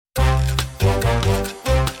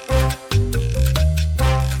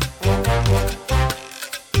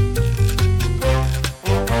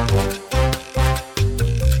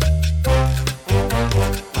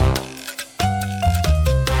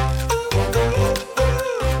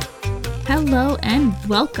Hello and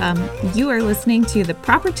welcome. You are listening to the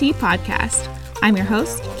Property Podcast. I'm your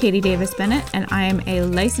host, Katie Davis Bennett, and I am a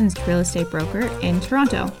licensed real estate broker in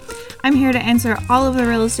Toronto. I'm here to answer all of the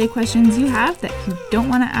real estate questions you have that you don't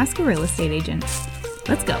want to ask a real estate agent.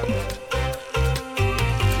 Let's go.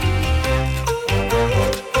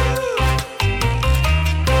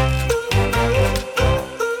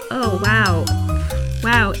 Oh,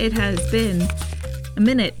 wow, it has been a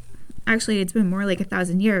minute. Actually, it's been more like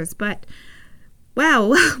 1,000 years, but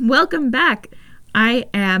wow, welcome back. I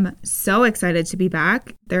am so excited to be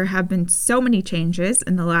back. There have been so many changes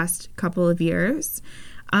in the last couple of years.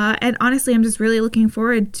 And honestly, I'm just really looking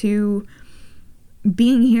forward to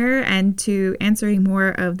being here and to answering more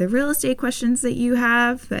of the real estate questions that you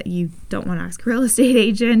have that you don't want to ask a real estate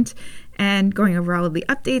agent, and going over all of the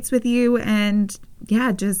updates with you. And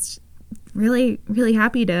yeah, just really, really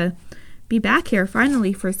happy to be back here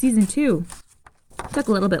finally for season 2. Took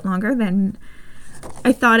a little bit longer than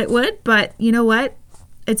I thought it would, but you know what?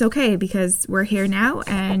 It's okay because we're here now,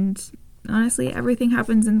 and honestly, everything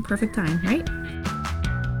happens in the perfect time, right?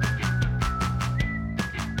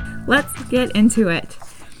 Let's get into it.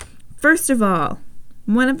 First of all,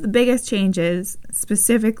 one of the biggest changes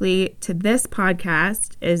specifically to this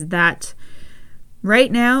podcast is that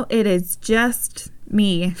right now it is just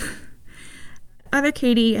me. Other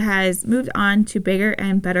Katie has moved on to bigger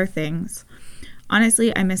and better things.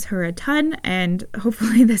 Honestly, I miss her a ton, and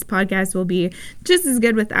hopefully this podcast will be just as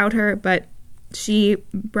good without her, but she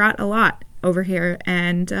brought a lot over here,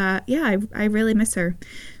 and I really miss her.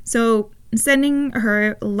 So sending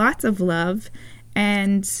her lots of love,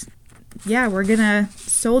 and yeah, we're gonna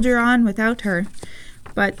soldier on without her.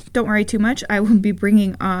 But don't worry too much. I will be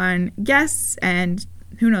bringing on guests, and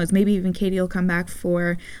who knows, maybe even Katie will come back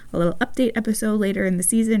for a little update episode later in the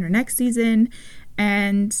season or next season.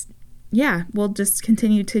 And yeah, we'll just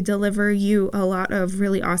continue to deliver you a lot of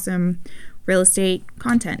really awesome real estate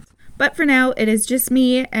content. But for now, it is just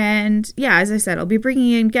me. And yeah, as I said, I'll be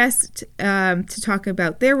bringing in guests to talk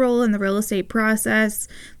about their role in the real estate process.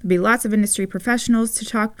 There'll be lots of industry professionals to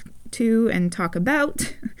talk to and talk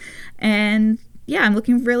about. And yeah, I'm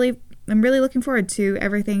really looking forward to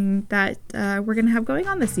everything that we're going to have going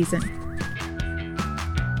on this season.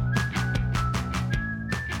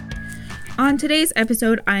 On today's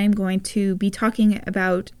episode, I'm going to be talking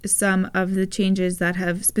about some of the changes that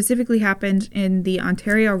have specifically happened in the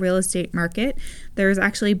Ontario real estate market. There's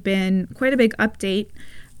actually been quite a big update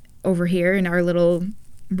over here in our little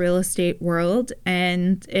real estate world,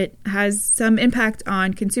 and it has some impact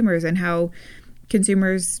on consumers and how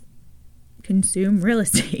consumers consume real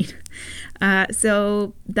estate.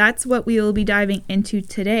 So that's what we will be diving into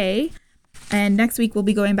today. And next week, we'll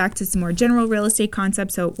be going back to some more general real estate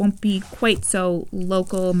concepts, so it won't be quite so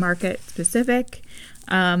local market specific.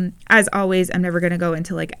 As always, I'm never going to go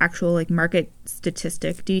into actual market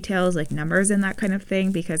statistic details, like numbers and that kind of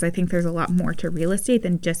thing, because I think there's a lot more to real estate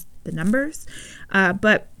than just the numbers.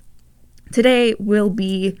 But today will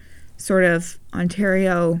be sort of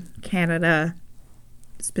Ontario, Canada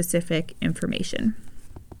specific information.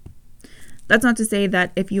 That's not to say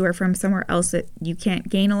that if you are from somewhere else that you can't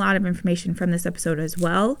gain a lot of information from this episode as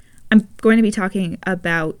well. I'm going to be talking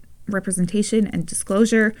about representation and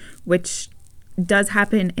disclosure, which does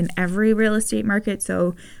happen in every real estate market.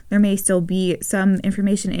 So there may still be some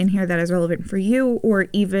information in here that is relevant for you, or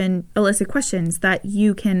even elicit questions that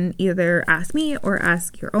you can either ask me or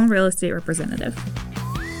ask your own real estate representative.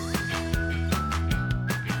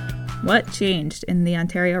 What changed in the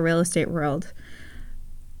Ontario real estate world?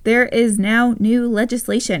 There is now new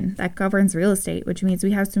legislation that governs real estate, which means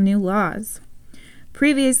we have some new laws.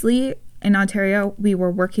 Previously, in Ontario, we were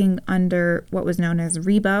working under what was known as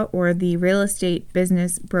REBA, or the Real Estate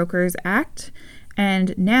Business Brokers Act,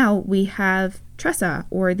 and now we have TRESA,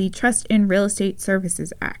 or the Trust in Real Estate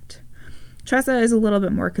Services Act. TRESA is a little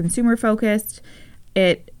bit more consumer-focused.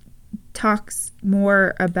 It talks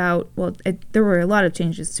more about, there were a lot of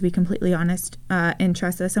changes, to be completely honest, in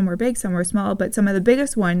TRESA. Some were big, some were small, but some of the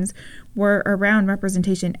biggest ones were around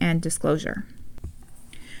representation and disclosure.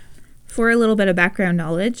 For a little bit of background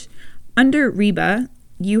knowledge, under REBA,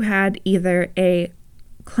 you had either a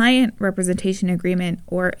client representation agreement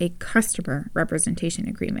or a customer representation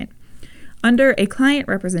agreement. Under a client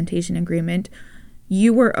representation agreement,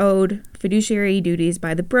 you were owed fiduciary duties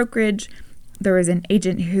by the brokerage. There was an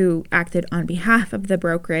agent who acted on behalf of the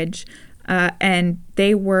brokerage, and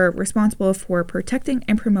they were responsible for protecting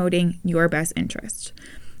and promoting your best interest.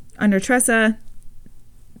 Under TRESA,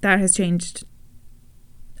 that has changed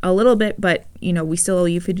a little bit, but we still owe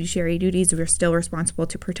you fiduciary duties. We're still responsible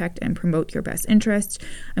to protect and promote your best interest.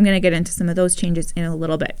 I'm going to get into some of those changes in a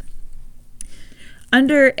little bit.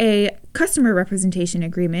 Under a customer representation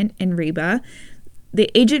agreement in REBA, the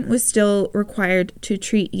agent was still required to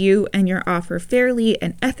treat you and your offer fairly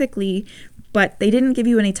and ethically, but they didn't give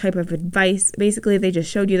you any type of advice. Basically, they just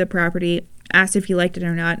showed you the property, asked if you liked it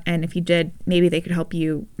or not, and if you did, maybe they could help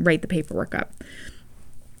you write the paperwork up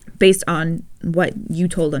based on what you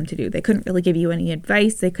told them to do. They couldn't really give you any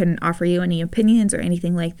advice. They couldn't offer you any opinions or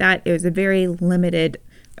anything like that. It was a very limited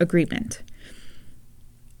agreement.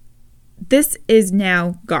 This is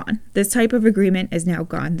now gone. This type of agreement is now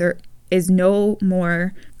gone. There is no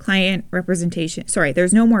more client representation.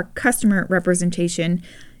 There's no more customer representation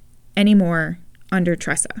anymore under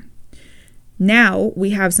TRESA. Now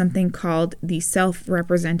we have something called the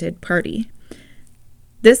self-represented party.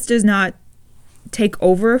 This does not take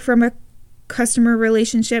over from a customer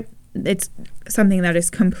relationship. It's something that is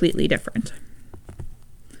completely different.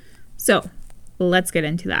 So let's get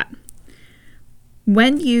into that.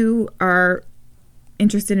 When you are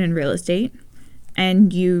interested in real estate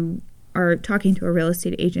and you are talking to a real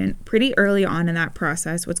estate agent, pretty early on in that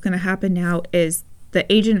process, what's going to happen now is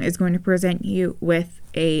the agent is going to present you with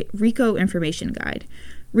a RECO information guide.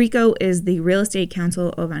 RECO is the Real Estate Council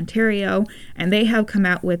of Ontario, and they have come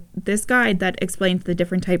out with this guide that explains the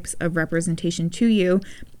different types of representation to you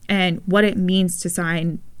and what it means to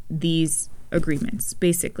sign these agreements,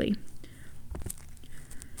 basically.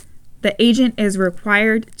 The agent is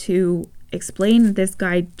required to explain this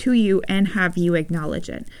guide to you and have you acknowledge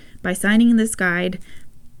it. By signing this guide,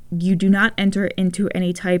 you do not enter into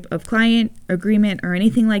any type of client agreement or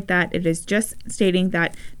anything like that. It is just stating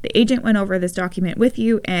that the agent went over this document with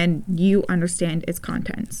you and you understand its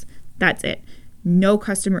contents. That's it. No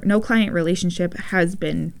client relationship has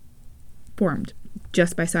been formed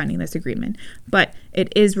just by signing this agreement. But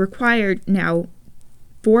it is required now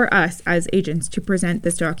for us as agents to present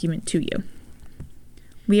this document to you.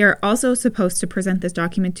 We are also supposed to present this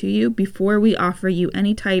document to you before we offer you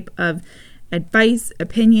any type of advice,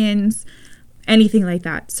 opinions, anything like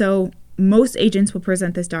that. So most agents will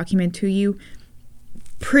present this document to you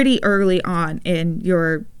pretty early on in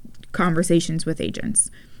your conversations with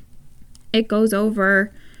agents. It goes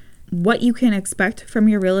over what you can expect from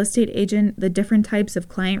your real estate agent, the different types of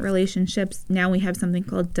client relationships. Now we have something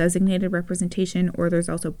called designated representation, or there's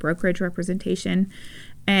also brokerage representation.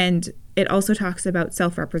 And it also talks about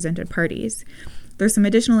self-represented parties. There's some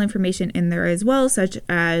additional information in there as well, such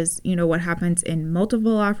as, what happens in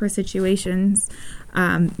multiple offer situations,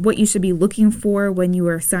 what you should be looking for when you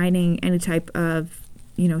are signing any type of,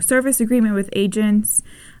 service agreement with agents.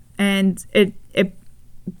 And it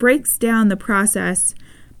breaks down the process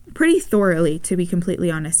pretty thoroughly, to be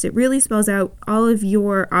completely honest. It really spells out all of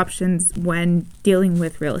your options when dealing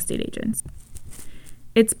with real estate agents.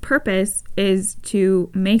 Its purpose is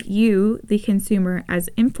to make you, the consumer, as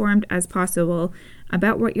informed as possible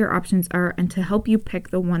about what your options are and to help you pick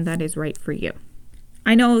the one that is right for you.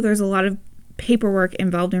 I know there's a lot of paperwork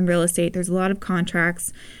involved in real estate. There's a lot of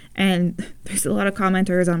contracts, and there's a lot of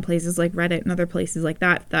commenters on places like Reddit and other places like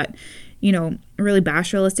that really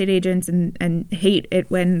bash real estate agents and hate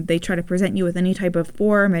it when they try to present you with any type of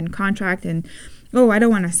form and contract and, oh, I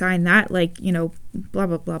don't want to sign that, blah,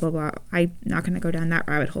 blah, blah, blah, blah. I'm not going to go down that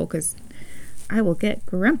rabbit hole because I will get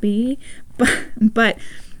grumpy. But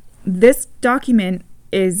this document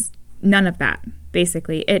is none of that,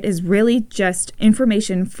 basically. It is really just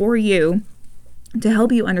information for you to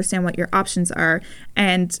help you understand what your options are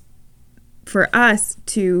and for us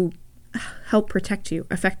to help protect you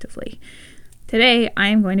effectively. Today, I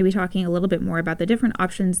am going to be talking a little bit more about the different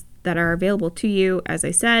options that are available to you, as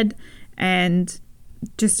I said, and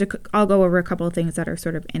I'll go over a couple of things that are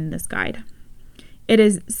sort of in this guide. It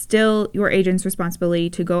is still your agent's responsibility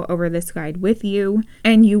to go over this guide with you,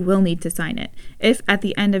 and you will need to sign it. If at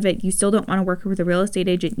the end of it you still don't want to work with a real estate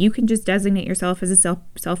agent, you can just designate yourself as a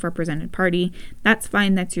self-represented party. That's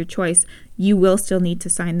fine. That's your choice. You will still need to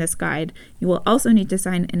sign this guide. You will also need to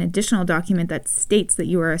sign an additional document that states that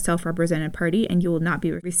you are a self-represented party and you will not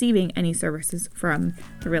be receiving any services from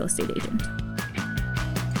the real estate agent.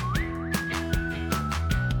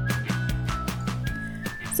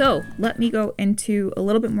 So let me go into a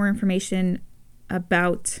little bit more information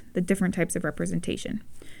about the different types of representation.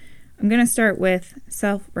 I'm going to start with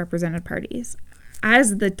self-represented parties.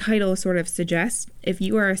 As the title sort of suggests, if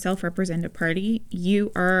you are a self-represented party,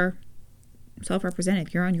 you are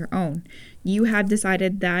self-represented. You're on your own. You have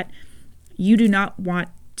decided that you do not want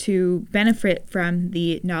to benefit from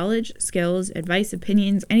the knowledge, skills, advice,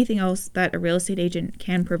 opinions, anything else that a real estate agent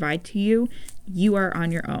can provide to you. You are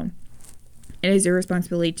on your own. It is your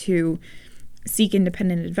responsibility to seek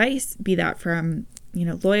independent advice, be that from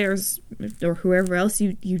lawyers or whoever else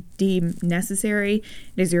you deem necessary.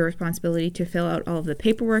 It is your responsibility to fill out all of the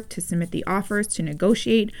paperwork, to submit the offers, to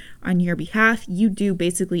negotiate on your behalf. You do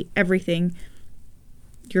basically everything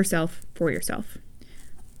yourself for yourself.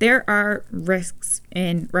 There are risks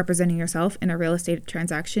in representing yourself in a real estate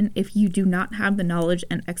transaction if you do not have the knowledge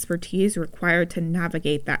and expertise required to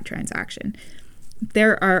navigate that transaction.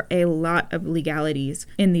 There are a lot of legalities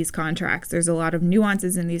in these contracts. There's a lot of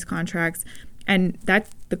nuances in these contracts, and that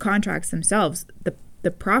the contracts themselves,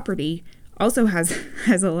 the property also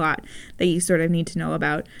has a lot that you sort of need to know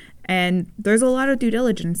about. And there's a lot of due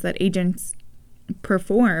diligence that agents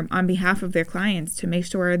perform on behalf of their clients to make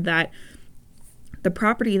sure that the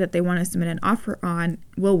property that they want to submit an offer on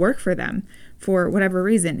will work for them for whatever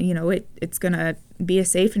reason. It's going to be a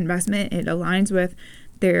safe investment. It aligns with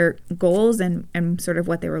their goals and sort of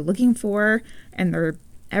what they were looking for and their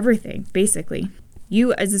everything, basically.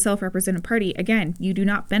 You as a self-represented party, again, you do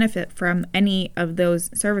not benefit from any of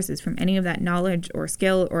those services, from any of that knowledge or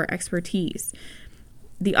skill or expertise.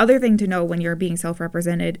 The other thing to know when you're being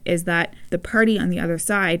self-represented is that the party on the other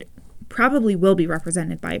side probably will be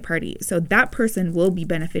represented by a party. So that person will be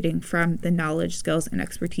benefiting from the knowledge, skills, and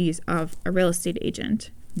expertise of a real estate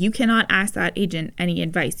agent. You cannot ask that agent any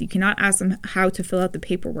advice. You cannot ask them how to fill out the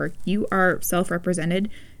paperwork. You are self-represented.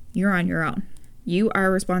 You're on your own. You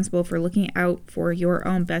are responsible for looking out for your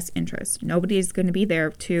own best interests. Nobody is going to be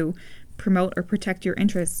there to promote or protect your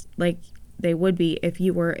interests like they would be if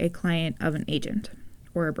you were a client of an agent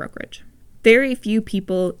or a brokerage. Very few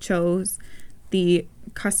people chose the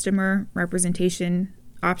customer representation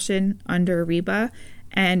option under REBA,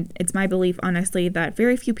 and it's my belief, honestly, that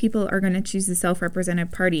very few people are going to choose the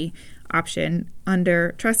self-represented party option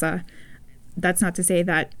under TRESA. That's not to say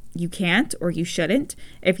that you can't or you shouldn't.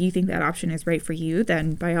 If you think that option is right for you,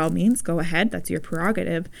 then by all means, go ahead. That's your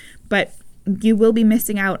prerogative. But you will be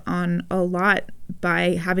missing out on a lot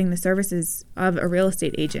by having the services of a real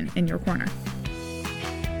estate agent in your corner.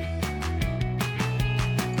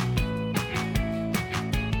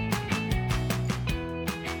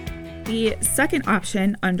 The second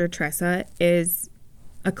option under TRESA is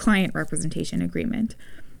a client representation agreement.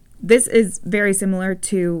 This is very similar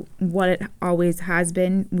to what it always has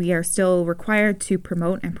been. We are still required to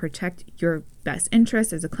promote and protect your best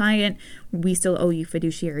interest as a client. We still owe you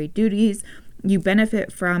fiduciary duties. You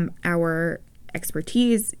benefit from our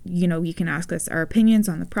expertise. You can ask us our opinions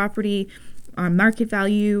on the property, on market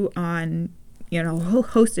value, on a whole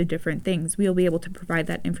host of different things. We'll be able to provide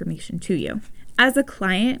that information to you. As a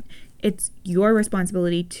client, it's your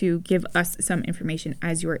responsibility to give us some information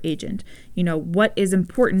as your agent. What is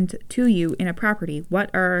important to you in a property? What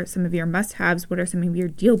are some of your must-haves? What are some of your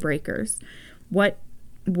deal breakers? What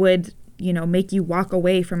would, make you walk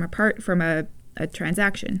away from a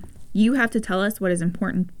transaction? You have to tell us what is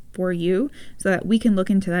important for you so that we can look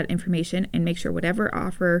into that information and make sure whatever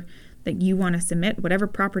offer that you want to submit, whatever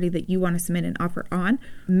property that you want to submit an offer on,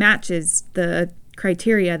 matches the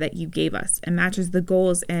criteria that you gave us and matches the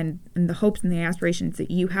goals and the hopes and the aspirations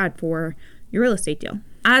that you had for your real estate deal.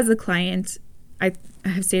 As a client, I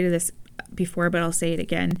have stated this before, but I'll say it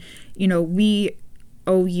again. We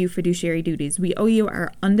owe you fiduciary duties. We owe you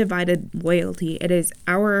our undivided loyalty. It is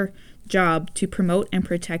our job to promote and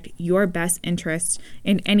protect your best interests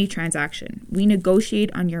in any transaction. We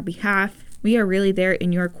negotiate on your behalf. We are really there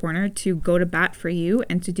in your corner to go to bat for you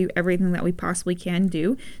and to do everything that we possibly can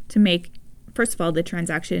do to make, first of all, the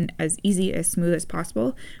transaction as easy, as smooth as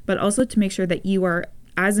possible, but also to make sure that you are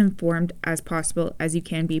as informed as possible as you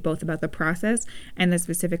can be, both about the process and the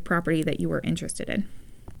specific property that you are interested in.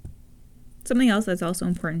 Something else that's also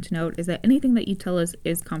important to note is that anything that you tell us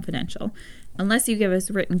is confidential. Unless you give us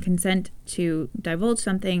written consent to divulge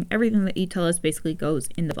something, everything that you tell us basically goes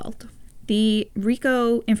in the vault. The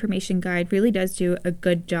RECO information guide really does do a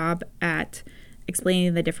good job at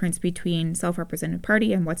explaining the difference between self-represented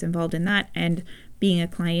party and what's involved in that, and being a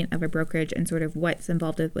client of a brokerage and sort of what's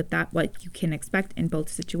involved with that, what you can expect in both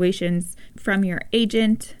situations from your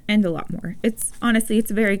agent, and a lot more. It's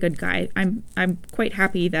a very good guide. I'm quite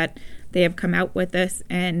happy that they have come out with this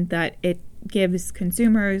and that it gives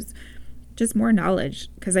consumers just more knowledge,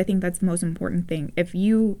 because I think that's the most important thing. If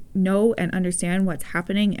you know and understand what's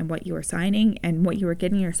happening and what you are signing and what you are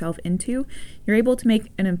getting yourself into, you're able to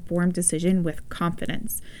make an informed decision with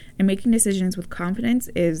confidence. And making decisions with confidence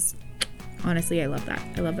is, honestly, I love that.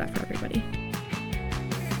 I love that for everybody.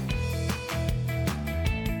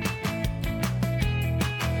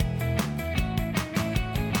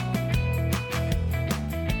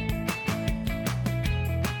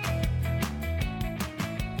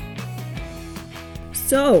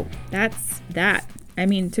 So that's that. I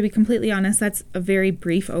mean, to be completely honest, that's a very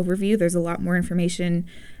brief overview. There's a lot more information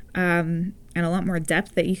and a lot more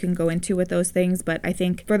depth that you can go into with those things. But I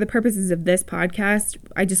think for the purposes of this podcast,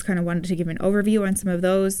 I just kind of wanted to give an overview on some of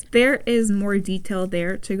those. There is more detail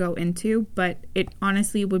there to go into, but it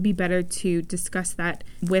honestly would be better to discuss that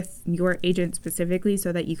with your agent specifically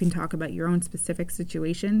so that you can talk about your own specific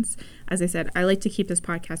situations. As I said, I like to keep this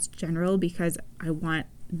podcast general because I want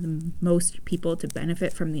the most people to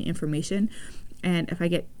benefit from the information. And if I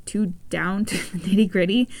get too down to the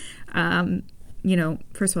nitty-gritty,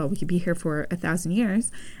 first of all, we could be here for 1,000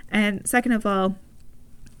 years. And second of all,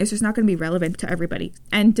 it's just not going to be relevant to everybody.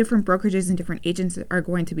 And different brokerages and different agents are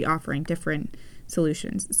going to be offering different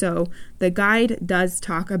solutions. So the guide does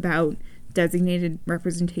talk about designated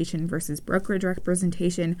representation versus brokerage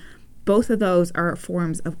representation. Both of those are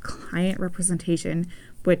forms of client representation,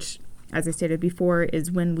 which, as I stated before,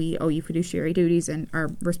 is when we owe you fiduciary duties and are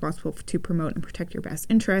responsible to promote and protect your best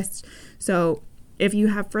interests. So if you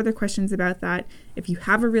have further questions about that, if you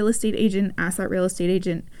have a real estate agent, ask that real estate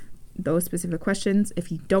agent those specific questions.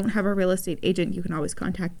 If you don't have a real estate agent, you can always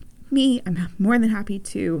contact me. I'm more than happy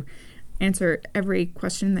to answer every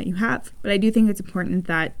question that you have. But I do think it's important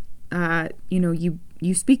that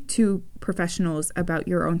you speak to professionals about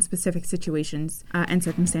your own specific situations and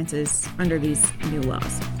circumstances under these new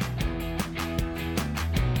laws.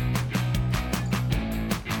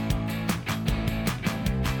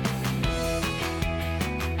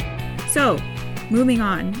 So, moving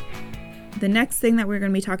on, the next thing that we're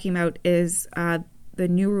going to be talking about is the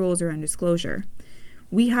new rules around disclosure.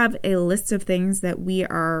 We have a list of things that we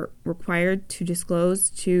are required to disclose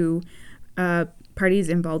to parties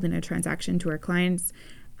involved in a transaction, to our clients,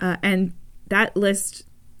 and that list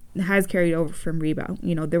has carried over from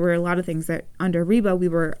REBA. There were a lot of things that under REBA we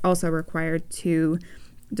were also required to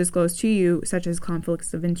disclose to you, such as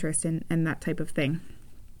conflicts of interest and that type of thing.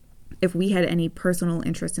 If we had any personal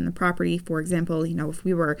interest in the property, for example, if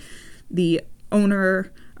we were the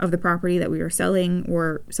owner of the property that we were selling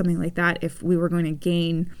or something like that, if we were going to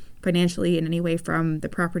gain financially in any way from the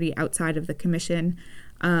property outside of the commission,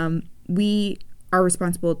 we are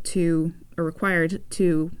required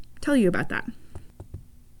to tell you about that.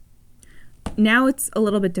 Now it's a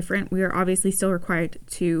little bit different. We are obviously still required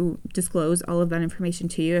to disclose all of that information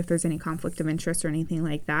to you if there's any conflict of interest or anything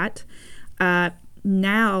like that.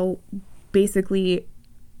 Now, basically,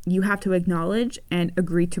 you have to acknowledge and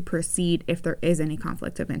agree to proceed if there is any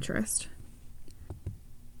conflict of interest.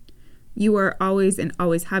 You are always and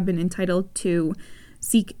always have been entitled to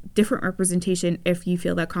seek different representation if you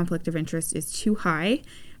feel that conflict of interest is too high.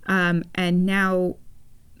 And now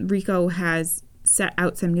RICO has set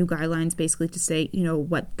out some new guidelines basically to say,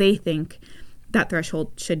 what they think that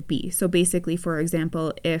threshold should be. So basically, for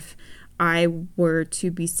example, if I were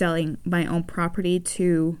to be selling my own property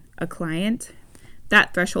to a client,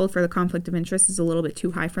 that threshold for the conflict of interest is a little bit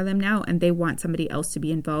too high for them now, and they want somebody else to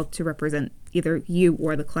be involved to represent either you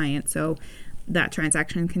or the client. So that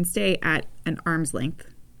transaction can stay at an arm's length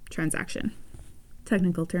transaction.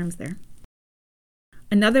 Technical terms there.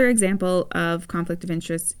 Another example of conflict of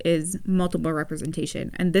interest is multiple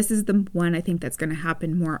representation. And this is the one I think that's going to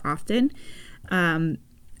happen more often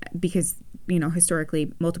because,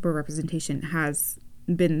 historically, multiple representation has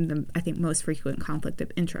been the, I think, most frequent conflict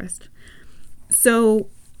of interest. So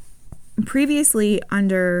previously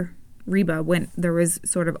under REBA, when there was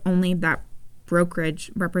sort of only that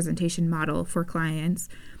brokerage representation model for clients,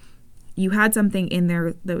 you had something in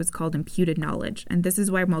there that was called imputed knowledge. And this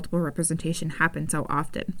is why multiple representation happens so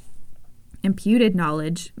often. Imputed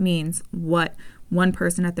knowledge means what one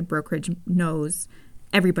person at the brokerage knows,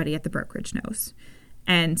 everybody at the brokerage knows.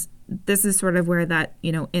 And this is sort of where that,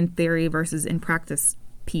 in theory versus in practice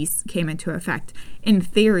piece came into effect. In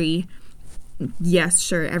theory, yes,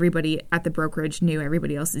 sure, everybody at the brokerage knew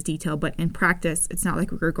everybody else's detail, but in practice, it's not like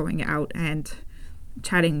we were going out and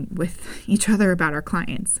chatting with each other about our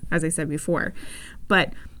clients, as I said before.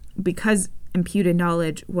 But because imputed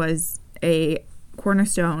knowledge was a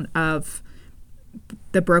cornerstone of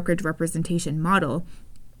the brokerage representation model,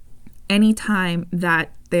 anytime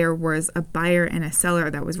that there was a buyer and a seller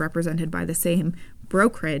that was represented by the same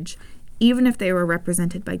brokerage, even if they were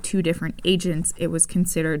represented by two different agents, it was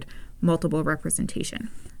considered multiple representation.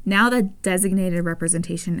 Now that designated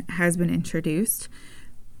representation has been introduced,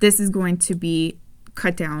 this is going to be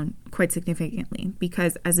cut down quite significantly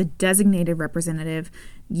because as a designated representative,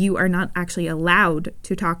 you are not actually allowed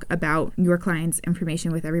to talk about your client's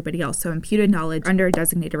information with everybody else. So imputed knowledge under a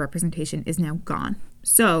designated representation is now gone.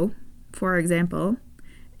 So, for example,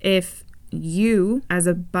 if you as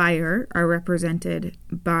a buyer are represented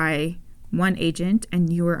by one agent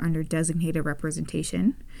and you are under designated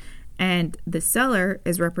representation, and the seller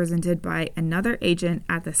is represented by another agent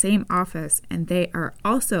at the same office and they are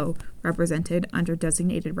also represented under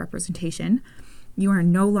designated representation, you are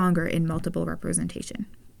no longer in multiple representation.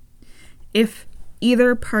 If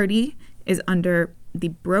either party is under the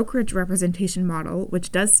brokerage representation model,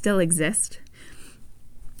 which does still exist,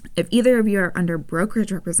 if either of you are under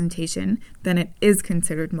brokerage representation, then it is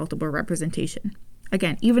considered multiple representation.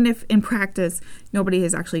 Again, even if in practice nobody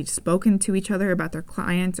has actually spoken to each other about their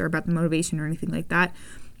clients or about the motivation or anything like that,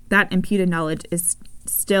 that imputed knowledge is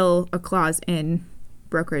still a clause in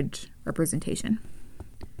brokerage representation.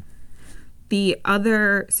 The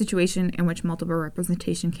other situation in which multiple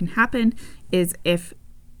representation can happen is if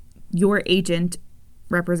your agent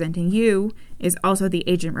representing you is also the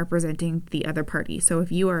agent representing the other party. So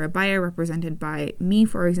if you are a buyer represented by me,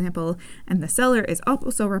 for example, and the seller is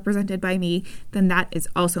also represented by me, then that is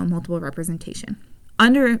also multiple representation.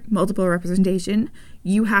 Under multiple representation,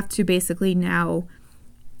 you have to basically now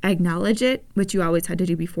acknowledge it, which you always had to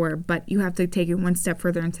do before, but you have to take it one step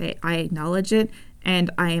further and say, I acknowledge it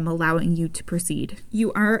and I am allowing you to proceed.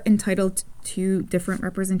 You are entitled to different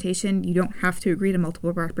representation. You don't have to agree to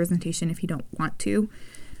multiple representation if you don't want to,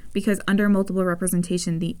 because under multiple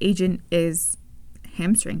representation, the agent is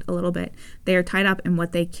hamstringed a little bit. They are tied up in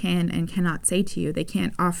what they can and cannot say to you. They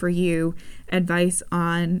can't offer you advice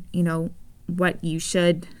on, what you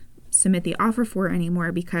should submit the offer for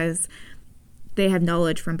anymore because they have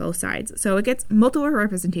knowledge from both sides. So multiple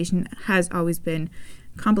representation has always been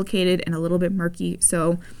complicated and a little bit murky.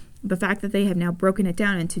 So the fact that they have now broken it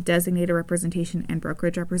down into designated representation and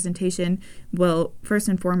brokerage representation will first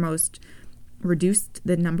and foremost reduce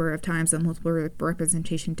the number of times that multiple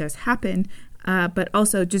representation does happen, but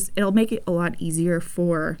also it'll make it a lot easier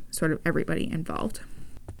for sort of everybody involved.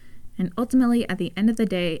 And ultimately, at the end of the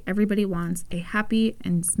day, everybody wants a happy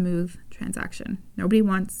and smooth transaction. Nobody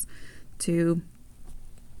wants to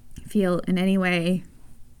feel in any way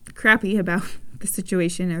crappy about the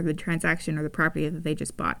situation or the transaction or the property that they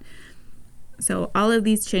just bought. So all of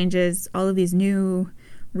these changes, all of these new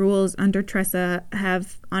rules under TRESA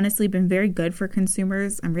have honestly been very good for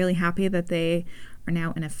consumers. I'm really happy that they are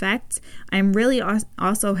now in effect. I'm really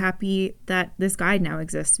also happy that this guide now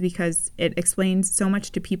exists because it explains so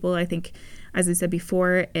much to people. I think, as I said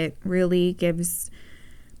before, it really gives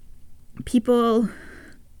people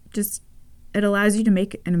it allows you to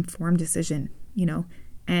make an informed decision,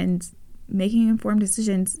 and making informed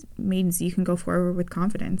decisions means you can go forward with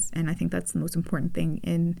confidence. And I think that's the most important thing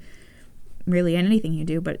in really anything you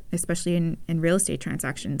do, but especially in real estate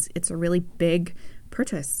transactions. It's a really big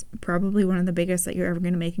purchase, probably one of the biggest that you're ever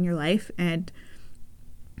going to make in your life. And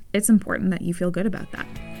it's important that you feel good about that.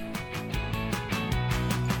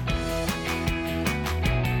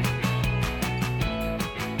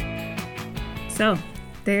 So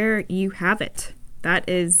there you have it. That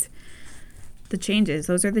is the changes.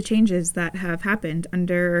 Those are the changes that have happened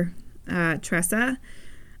under TRESA.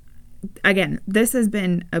 Again, this has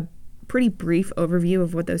been a pretty brief overview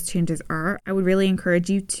of what those changes are. I would really encourage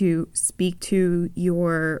you to speak to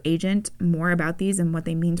your agent more about these and what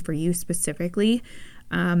they mean for you specifically,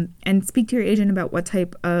 and speak to your agent about what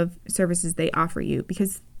type of services they offer you,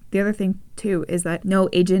 because the other thing too is that no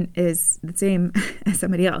agent is the same as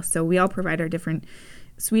somebody else. So we all provide our different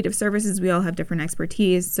suite of services. We all have different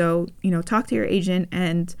expertise. So, talk to your agent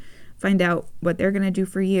and find out what they're going to do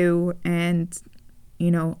for you and,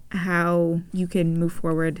 how you can move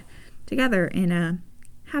forward together in a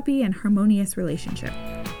happy and harmonious relationship.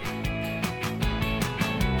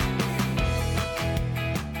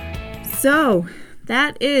 So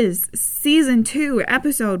that is season 2,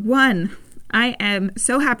 episode 1. I am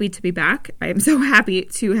so happy to be back. I am so happy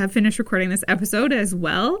to have finished recording this episode as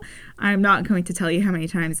well. I'm not going to tell you how many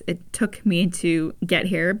times it took me to get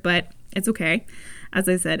here, but it's okay. As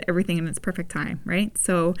I said, everything in its perfect time, right?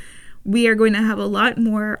 So we are going to have a lot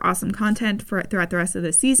more awesome content throughout the rest of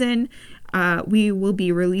the season. We will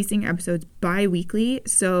be releasing episodes bi-weekly,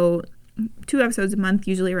 so 2 episodes a month,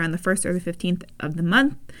 usually around the 1st or the 15th of the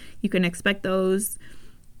month. You can expect those.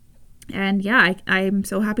 And yeah, I'm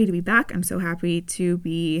so happy to be back. I'm so happy to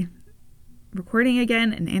be recording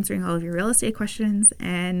again and answering all of your real estate questions.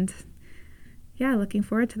 And yeah, looking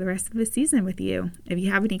forward to the rest of the season with you. If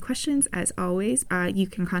you have any questions, as always, you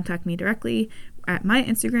can contact me directly. My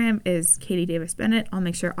Instagram is Katie Davis Bennett. I'll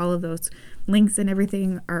make sure all of those links and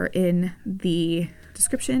everything are in the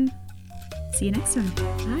description. See you next time.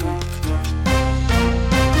 Bye.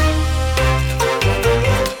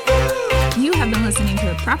 You have been listening to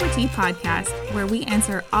the Property Podcast, where we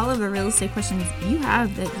answer all of the real estate questions you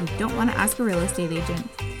have that you don't want to ask a real estate agent.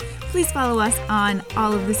 Please follow us on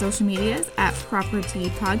all of the social medias at Propertea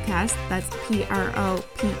Podcast. That's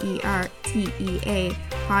PROPERTEA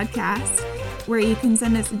Podcast, where you can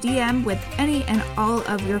send us a DM with any and all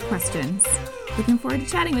of your questions. Looking forward to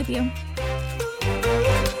chatting with you.